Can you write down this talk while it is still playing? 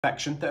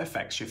Infection that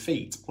affects your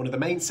feet. One of the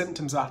main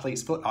symptoms of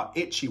athlete's foot are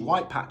itchy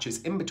white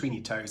patches in between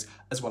your toes,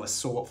 as well as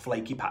sore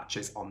flaky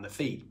patches on the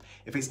feet.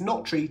 If it's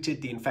not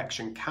treated, the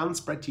infection can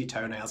spread to your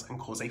toenails and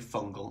cause a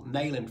fungal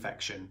nail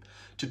infection.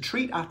 To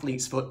treat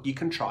athlete's foot, you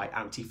can try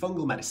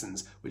antifungal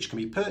medicines, which can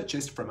be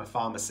purchased from a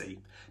pharmacy.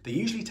 They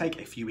usually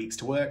take a few weeks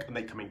to work, and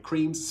they come in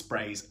creams,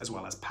 sprays, as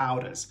well as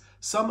powders.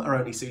 Some are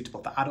only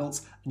suitable for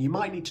adults, and you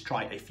might need to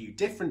try a few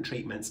different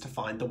treatments to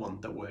find the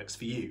one that works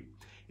for you.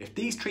 If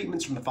these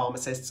treatments from the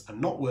pharmacists are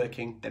not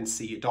working, then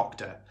see your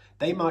doctor.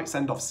 They might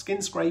send off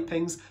skin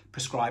scrapings,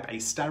 prescribe a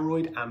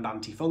steroid and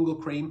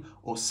antifungal cream,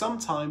 or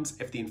sometimes,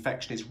 if the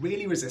infection is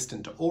really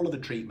resistant to all of the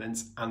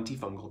treatments,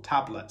 antifungal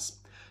tablets.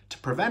 To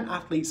prevent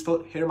athlete's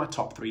foot, here are my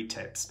top 3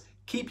 tips.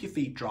 Keep your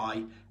feet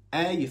dry,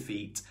 air your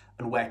feet,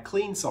 and wear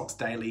clean socks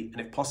daily, and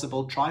if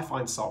possible, try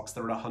find socks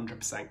that are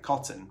 100%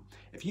 cotton.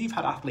 If you've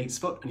had athlete's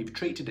foot and you've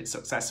treated it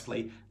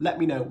successfully, let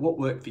me know what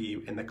worked for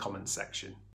you in the comments section.